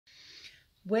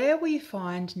Where will you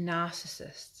find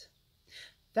narcissists?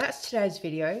 That's today's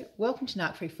video. Welcome to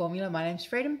Narc Free Formula. My name's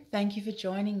Freedom. Thank you for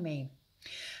joining me.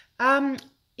 In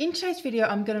today's video,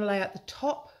 I'm going to lay out the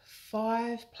top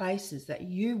 5 places that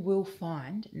you will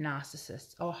find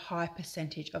narcissists, or a high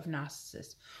percentage of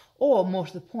narcissists, or more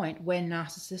to the point, where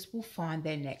narcissists will find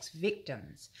their next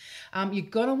victims. You're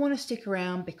going to want to stick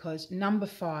around because number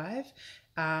 5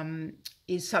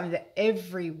 is something that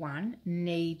everyone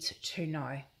needs to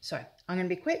know. So I'm going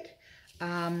to be quick.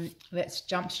 Let's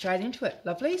jump straight into it,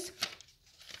 lovelies.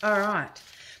 All right.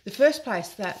 The first place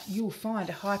that you'll find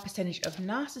a high percentage of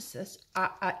narcissists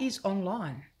is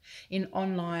online. In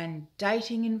online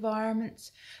dating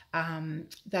environments,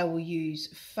 they will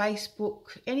use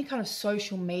Facebook, any kind of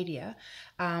social media,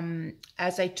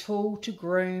 as a tool to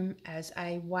groom, as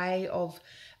a way of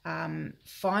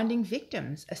finding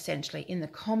victims, essentially, in the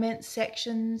comment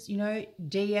sections, you know,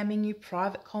 DMing you,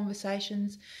 private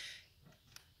conversations.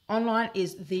 Online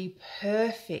is the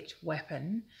perfect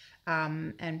weapon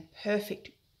and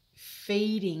perfect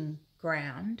feeding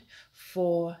ground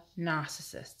for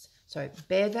narcissists. So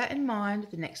bear that in mind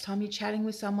the next time you're chatting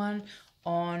with someone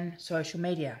on social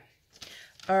media.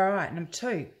 All right, number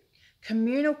 2,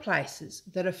 communal places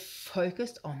that are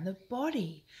focused on the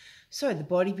body. So the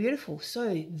body beautiful.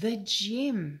 So the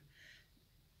gym,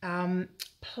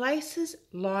 places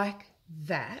like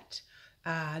that.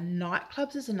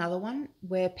 Nightclubs is another one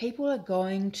where people are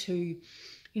going to,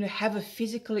 you know, have a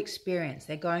physical experience.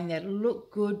 They're going there to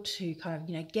look good, to kind of,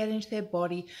 you know, get into their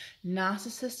body.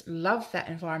 Narcissists love that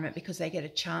environment because they get a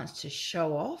chance to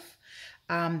show off.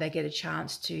 They get a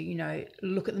chance to, you know,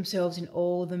 look at themselves in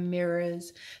all the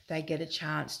mirrors. They get a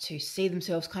chance to see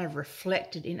themselves kind of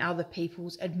reflected in other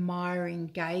people's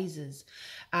admiring gazes.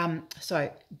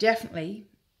 So definitely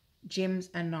gyms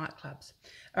and nightclubs.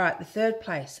 All right, the third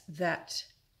place that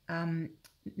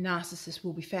narcissists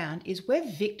will be found is where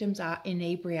victims are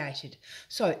inebriated.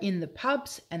 So in the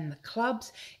pubs and the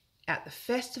clubs, at the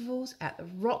festivals, at the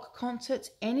rock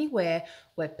concerts, anywhere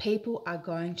where people are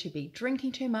going to be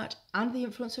drinking too much, under the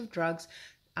influence of drugs,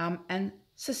 and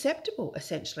susceptible,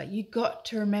 essentially. You've got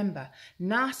to remember,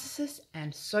 narcissists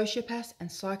and sociopaths and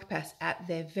psychopaths at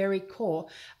their very core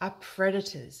are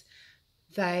predators.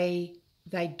 They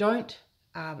don't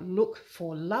look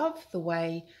for love the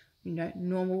way, you know,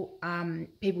 normal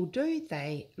people do.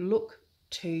 They look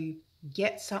to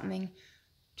get something,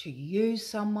 to use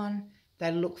someone.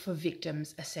 They look for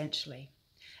victims, essentially.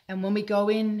 And when we go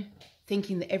in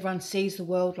thinking that everyone sees the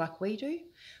world like we do,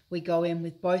 we go in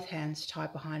with both hands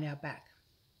tied behind our back.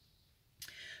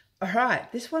 All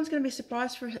right, this one's going to be a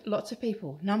surprise for lots of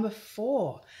people. Number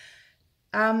 4,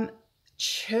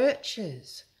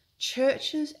 churches.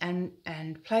 Churches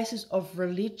and places of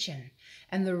religion.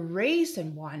 And the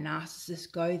reason why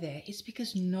narcissists go there is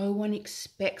because no one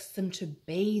expects them to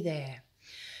be there.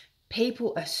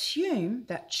 People assume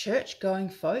that church-going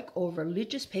folk or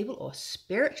religious people or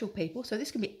spiritual people, so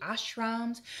this can be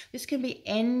ashrams, this can be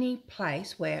any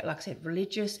place where, like I said,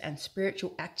 religious and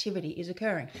spiritual activity is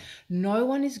occurring. No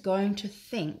one is going to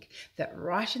think that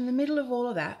right in the middle of all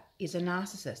of that is a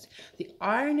narcissist. The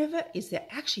irony of it is they're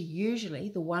actually usually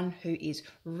the one who is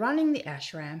running the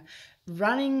ashram,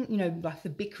 running, you know, like the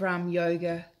Bikram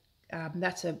yoga.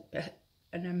 That's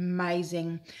an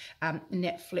amazing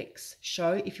Netflix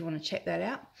show if you want to check that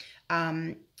out.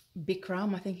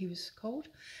 Bikram, I think he was called.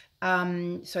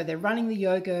 So they're running the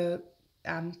yoga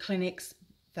clinics.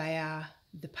 They are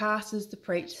the pastors, the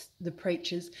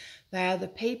preachers. They are the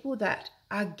people that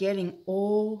are getting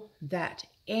all that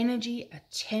energy,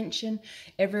 attention.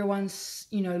 Everyone's,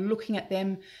 you know, looking at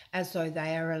them as though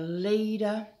they are a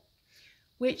leader,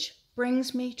 which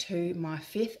brings me to my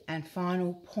 5th and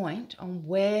final point on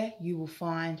where you will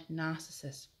find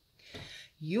narcissists.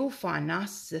 You'll find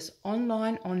narcissists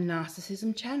online on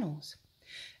Narcissism Channels.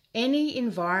 Any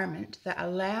environment that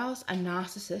allows a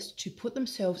narcissist to put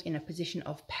themselves in a position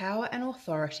of power and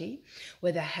authority,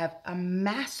 where they have a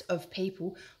mass of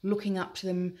people looking up to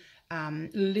them,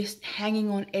 hanging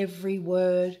on every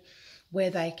word, where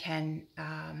they can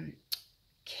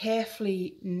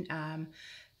carefully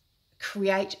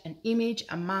create an image,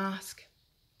 a mask,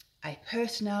 a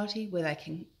personality, where they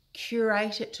can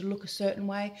curate it to look a certain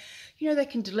way. You know, they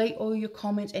can delete all your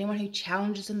comments. Anyone who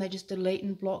challenges them, they just delete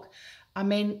and block. I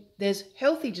mean, there's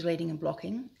healthy deleting and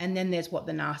blocking, and then there's what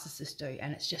the narcissists do,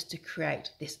 and it's just to create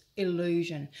this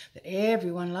illusion that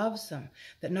everyone loves them,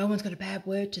 that no one's got a bad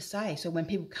word to say. So when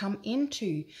people come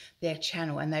into their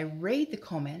channel and they read the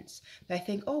comments, they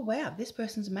think, oh, wow, this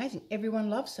person's amazing. Everyone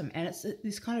loves them. And it's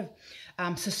this kind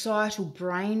of societal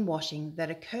brainwashing that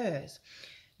occurs.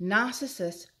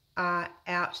 Narcissists are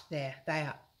out there. They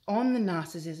are on the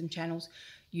narcissism channels,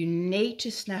 you need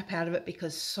to snap out of it,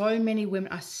 because so many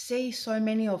women, I see so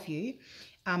many of you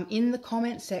in the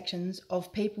comment sections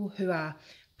of people who are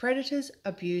predators,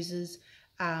 abusers,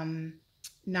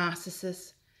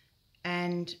 narcissists,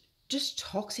 and just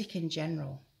toxic in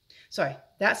general. So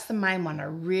that's the main one I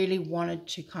really wanted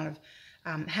to kind of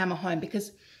hammer home,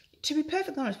 because to be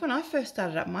perfectly honest, when I first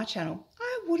started up my channel,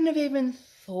 I wouldn't have even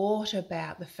thought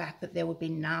about the fact that there would be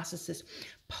narcissists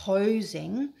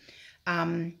posing,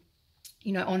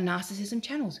 you know, on narcissism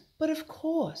channels. But of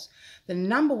course, the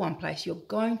number one place you're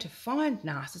going to find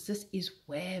narcissists is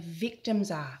where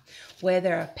victims are, where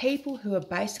there are people who are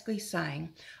basically saying,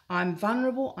 I'm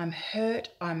vulnerable, I'm hurt,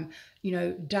 I'm, you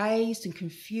know, dazed and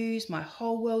confused, my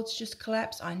whole world's just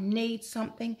collapsed, I need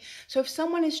something. So if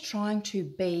someone is trying to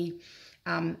be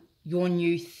your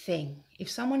new thing, if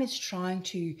someone is trying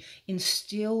to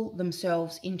instill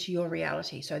themselves into your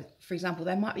reality, so for example,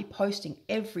 they might be posting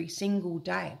every single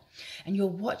day and you're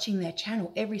watching their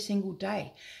channel every single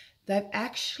day, they've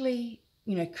actually,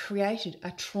 you know, created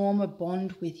a trauma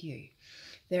bond with you.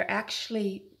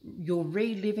 You're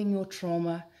reliving your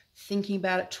trauma, thinking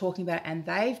about it, talking about it, and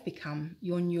they've become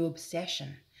your new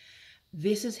obsession.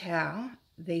 This is how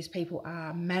these people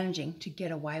are managing to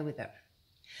get away with it.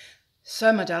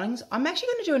 So my darlings, I'm actually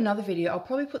going to do another video. I'll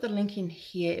probably put the link in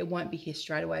here. It won't be here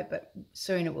straight away, but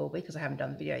soon it will be, because I haven't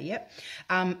done the video yet,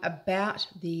 about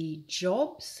the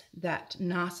jobs that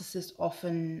narcissists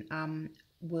often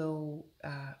will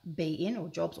be in, or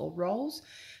jobs or roles,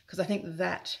 because I think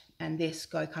that and this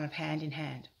go kind of hand in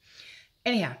hand.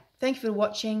 Anyhow, thank you for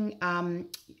watching.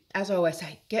 As I always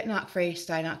say, get narc free,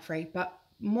 stay narc free, but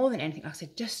more than anything, like I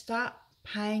said, just start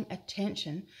paying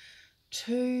attention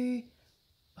to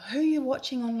who you're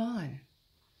watching online,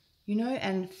 you know,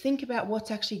 and think about what's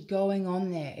actually going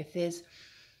on there. If there's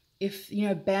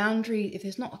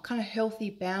not kind of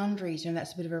healthy boundaries, you know,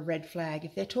 that's a bit of a red flag.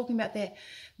 If they're talking about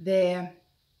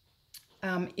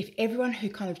if everyone who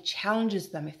kind of challenges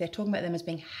them, if they're talking about them as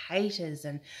being haters,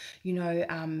 and, you know,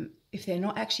 if they're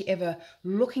not actually ever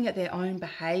looking at their own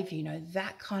behavior, you know,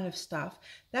 that kind of stuff,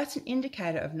 that's an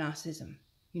indicator of narcissism.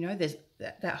 You know, there's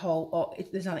that whole,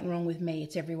 there's nothing wrong with me,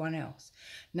 it's everyone else.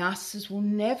 Narcissists will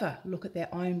never look at their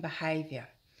own behavior.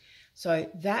 So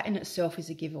that in itself is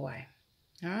a giveaway.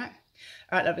 All right.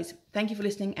 All right, lovelies. Thank you for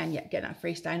listening. And yeah, get narc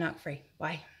free, stay narc free.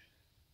 Bye.